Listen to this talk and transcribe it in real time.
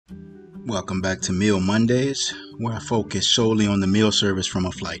Welcome back to Meal Mondays, where I focus solely on the meal service from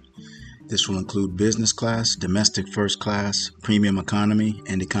a flight. This will include business class, domestic first class, premium economy,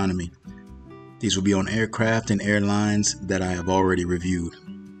 and economy. These will be on aircraft and airlines that I have already reviewed.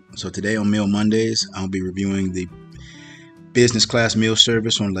 So today on Meal Mondays, I'll be reviewing the business class meal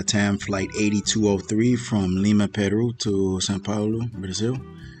service on LATAM Flight 8203 from Lima, Peru to São Paulo, Brazil.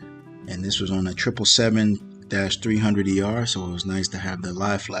 And this was on a 777-300ER, so it was nice to have the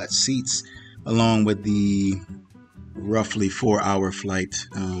lie flat seats along with the roughly 4-hour flight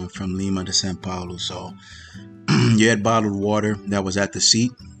from Lima to São Paulo. So you had bottled water that was at the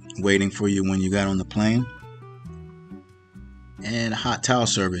seat waiting for you when you got on the plane, and a hot towel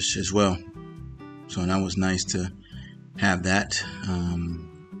service as well. So that was nice to have that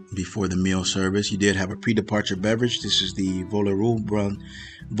before the meal service. You did have a pre-departure beverage. This is the Voleru Brut,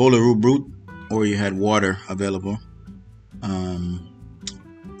 or you had water available.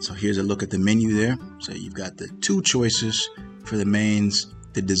 So here's a look at the menu there. So you've got the two choices for the mains.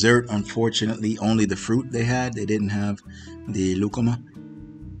 The dessert, unfortunately, only the fruit they had. They didn't have the lucuma,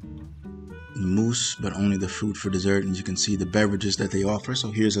 the mousse, but only the fruit for dessert. And you can see the beverages that they offer.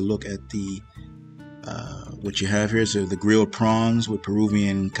 So here's a look at the what you have here. So the grilled prawns with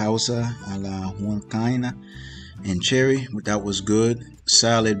Peruvian causa a la huancaina and cherry. That was good.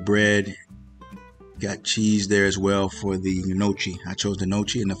 Salad, bread. Got cheese there as well for the gnocchi. I chose the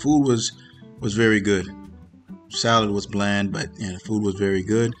gnocchi, and the food was very good. Salad was bland, but yeah, the food was very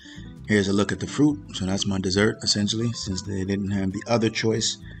good. Here's a look at the fruit. So that's my dessert, essentially, since they didn't have the other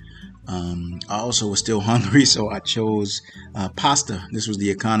choice. I also was still hungry, so I chose pasta. This was the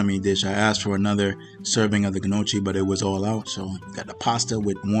economy dish. I asked for another serving of the gnocchi, but it was all out. So got the pasta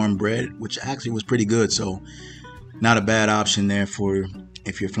with warm bread, which actually was pretty good. So not a bad option there for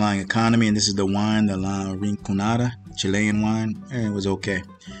if you're flying economy. And this is the wine, the La Rinconada, Chilean wine, and it was okay.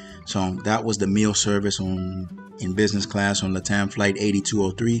 So that was the meal service in business class on LATAM Flight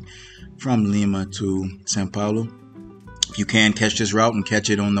 8203 from Lima to São Paulo. If you can catch this route and catch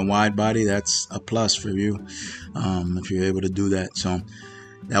it on the wide body, that's a plus for you if you're able to do that. So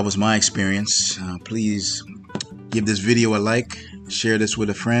that was my experience. Please give this video a like, share this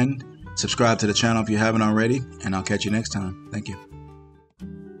with a friend, subscribe to the channel if you haven't already, and I'll catch you next time. Thank you.